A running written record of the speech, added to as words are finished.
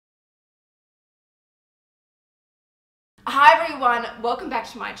Hi everyone, welcome back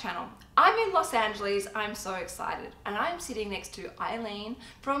to my channel. I'm in Los Angeles, I'm so excited, and I'm sitting next to Eileen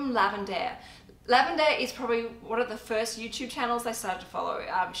from Lavender. Lavender is probably one of the first YouTube channels I started to follow.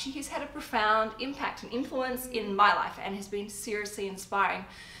 She has had a profound impact and influence in my life and has been seriously inspiring.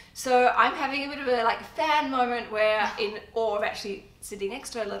 So I'm having a bit of a fan moment where in awe of actually sitting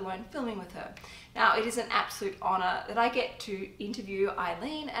next to her, let alone filming with her. Now it is an absolute honor that I get to interview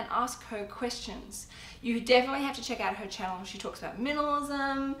Eileen and ask her questions. You definitely have to check out her channel. She talks about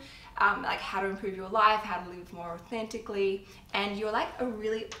minimalism, like how to improve your life, how to live more authentically, and you're like a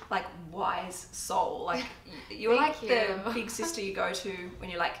really wise soul. Like you're like the big sister you go to when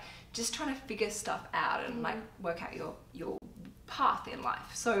you're like just trying to figure stuff out and like work out your path in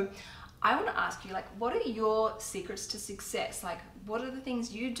life. So I want to ask you, what are your secrets to success? Like, what are the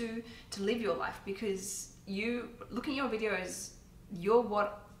things you do to live your life? Because you, looking at your videos, you're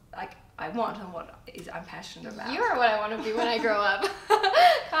what I want and what I'm passionate about. You're what I want to be when I grow up.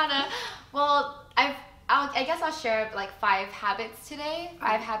 Kinda. Well, I guess I'll share 5 habits today.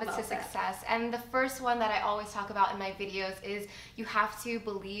 5 habits to success. And the first one that I always talk about in my videos is you have to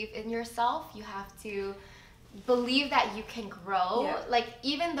believe in yourself. You have to believe that you can grow. Yeah.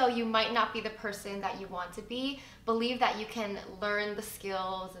 Even though you might not be the person that you want to be, believe that you can learn the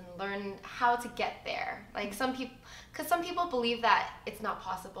skills and learn how to get there. Some people believe that it's not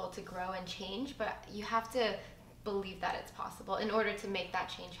possible to grow and change, but you have to believe that it's possible in order to make that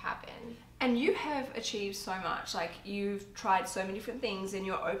change happen. And you have achieved so much. You've tried so many different things and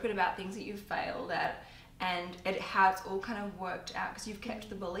you're open about things that you've failed at and how it's all kind of worked out because you've kept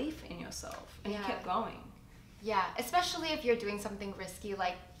the belief in yourself and you kept going. Yeah, especially if you're doing something risky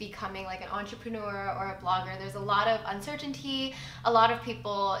like becoming an entrepreneur or a blogger. There's a lot of uncertainty. A lot of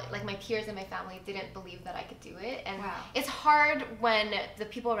people, my peers and my family, didn't believe that I could do it. And it's hard when the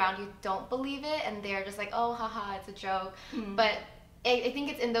people around you don't believe it and they're just like, oh, haha, it's a joke. But I think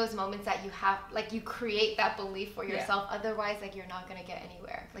it's in those moments that you have, you create that belief for yourself. Otherwise, you're not going to get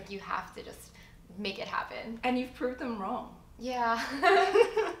anywhere. You have to just make it happen. And you've proved them wrong. Yeah.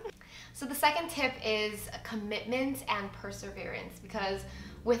 So the second tip is commitment and perseverance, because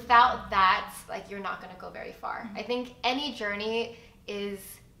without that, you're not going to go very far. I think any journey is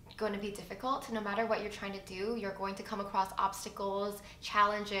going to be difficult. No matter what you're trying to do, you're going to come across obstacles,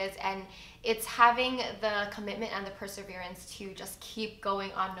 challenges, and it's having the commitment and the perseverance to just keep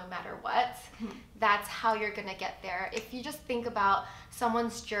going on no matter what. That's how you're going to get there. If you just think about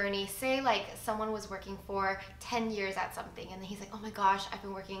someone's journey, say someone was working for 10 years at something and he's like, oh my gosh, I've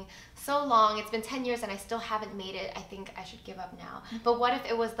been working so long, it's been 10 years and I still haven't made it, I think I should give up now. But what if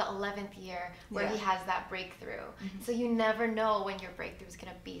it was the 11th year where he has that breakthrough? So you never know when your breakthrough is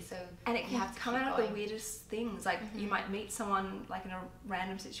going to be. So and it can come out of the weirdest things. You might meet someone in a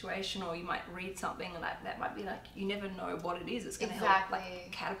random situation, or you might read something that might be you never know what it is. It's going to help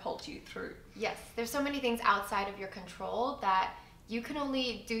catapult you through. Yes, there's so many things outside of your control that you can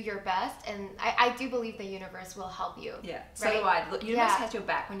only do your best, and I do believe the universe will help you. Yeah, so do I. The universe has your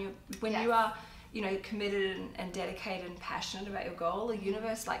back when you are committed and dedicated and passionate about your goal. The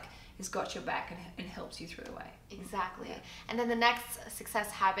universe has got your back and helps you through the way. Exactly. Yeah. And then the next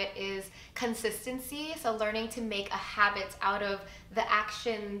success habit is consistency. So learning to make a habit out of the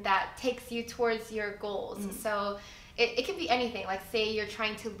action that takes you towards your goals. So it can be anything. Say you're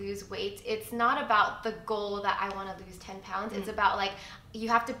trying to lose weight. It's not about the goal that I want to lose 10 pounds. It's about you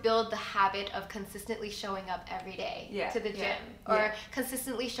have to build the habit of consistently showing up every day to the gym, or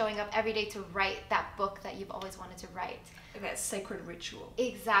consistently showing up every day to write that book that you've always wanted to write. That sacred ritual.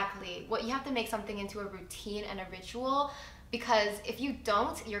 Exactly. You have to make something into a routine and a ritual, because if you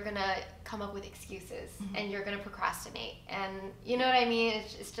don't, you're going to come up with excuses and you're going to procrastinate. And you know what I mean?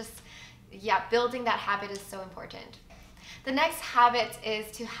 It's just, building that habit is so important. The next habit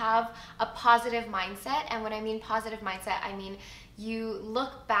is to have a positive mindset. And when I mean positive mindset, I mean you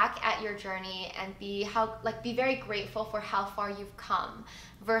look back at your journey and be very grateful for how far you've come,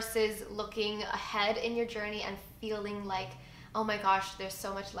 versus looking ahead in your journey and feeling oh my gosh, there's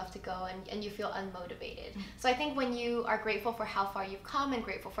so much left to go, and you feel unmotivated. So I think when you are grateful for how far you've come and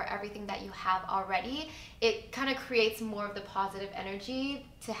grateful for everything that you have already, it kind of creates more of the positive energy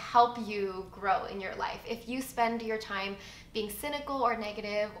to help you grow in your life. If you spend your time being cynical or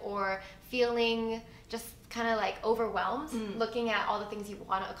negative or feeling just kind of overwhelmed, looking at all the things you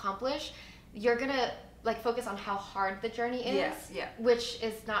want to accomplish, you're gonna focus on how hard the journey is, which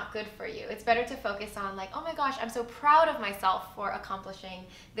is not good for you. It's better to focus on oh my gosh, I'm so proud of myself for accomplishing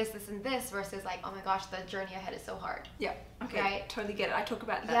this and this, versus oh my gosh, the journey ahead is so hard. Yeah, okay, right? Totally get it. I talk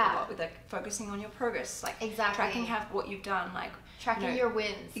about that a lot with focusing on your progress, exactly, tracking what you've done, tracking your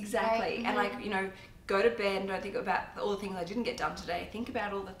wins. Exactly, right? And go to bed and don't think about all the things I didn't get done today. Think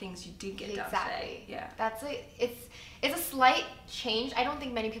about all the things you did get done today. Yeah. It's a slight change. I don't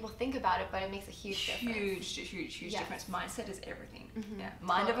think many people think about it, but it makes a huge difference. Huge difference. Mindset is everything. Yeah.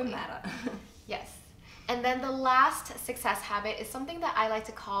 Mind over matter. Yes. And then the last success habit is something that I like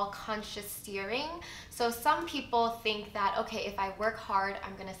to call conscious steering. So some people think that, okay, if I work hard,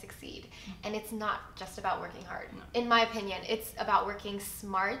 I'm gonna succeed. And it's not just about working hard. No. In my opinion, it's about working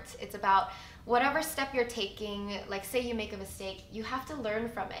smart. It's about whatever step you're taking, like say you make a mistake, you have to learn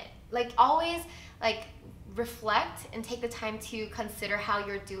from it. Like always, like reflect and take the time to consider how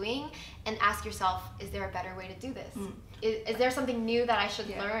you're doing and ask yourself, is there a better way to do this? Is there something new that I should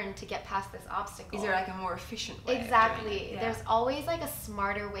learn to get past this obstacle? Is there like a more efficient way? Exactly. There's always like a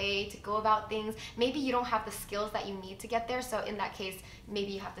smarter way to go about things. Maybe you don't have the skills that you need to get there, so in that case,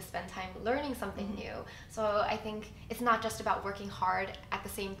 maybe you have to spend time learning something new. So I think it's not just about working hard at the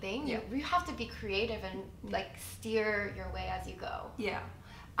same thing. You have to be creative and like steer your way as you go. Yeah.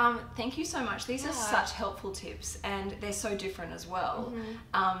 Thank you so much. These are such helpful tips, and they're so different as well.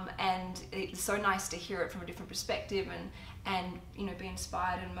 And it's so nice to hear it from a different perspective, and you know, be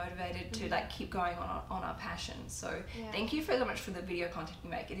inspired and motivated to like keep going on our passions. So thank you so much for the video content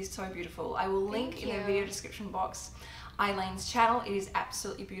you make. It is so beautiful. I will link in the video description box Eileen's channel. It is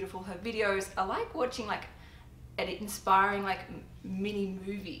absolutely beautiful. Her videos are like watching like an inspiring like mini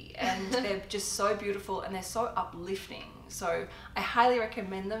movie, and they're just so beautiful and they're so uplifting. So I highly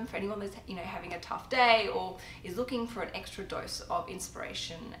recommend them for anyone that's, you know, having a tough day or is looking for an extra dose of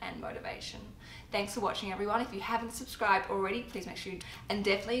inspiration and motivation. Thanks for watching, everyone. If you haven't subscribed already, please make sure you and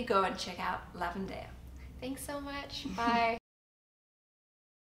definitely go and check out Lavender. Thanks so much. Bye.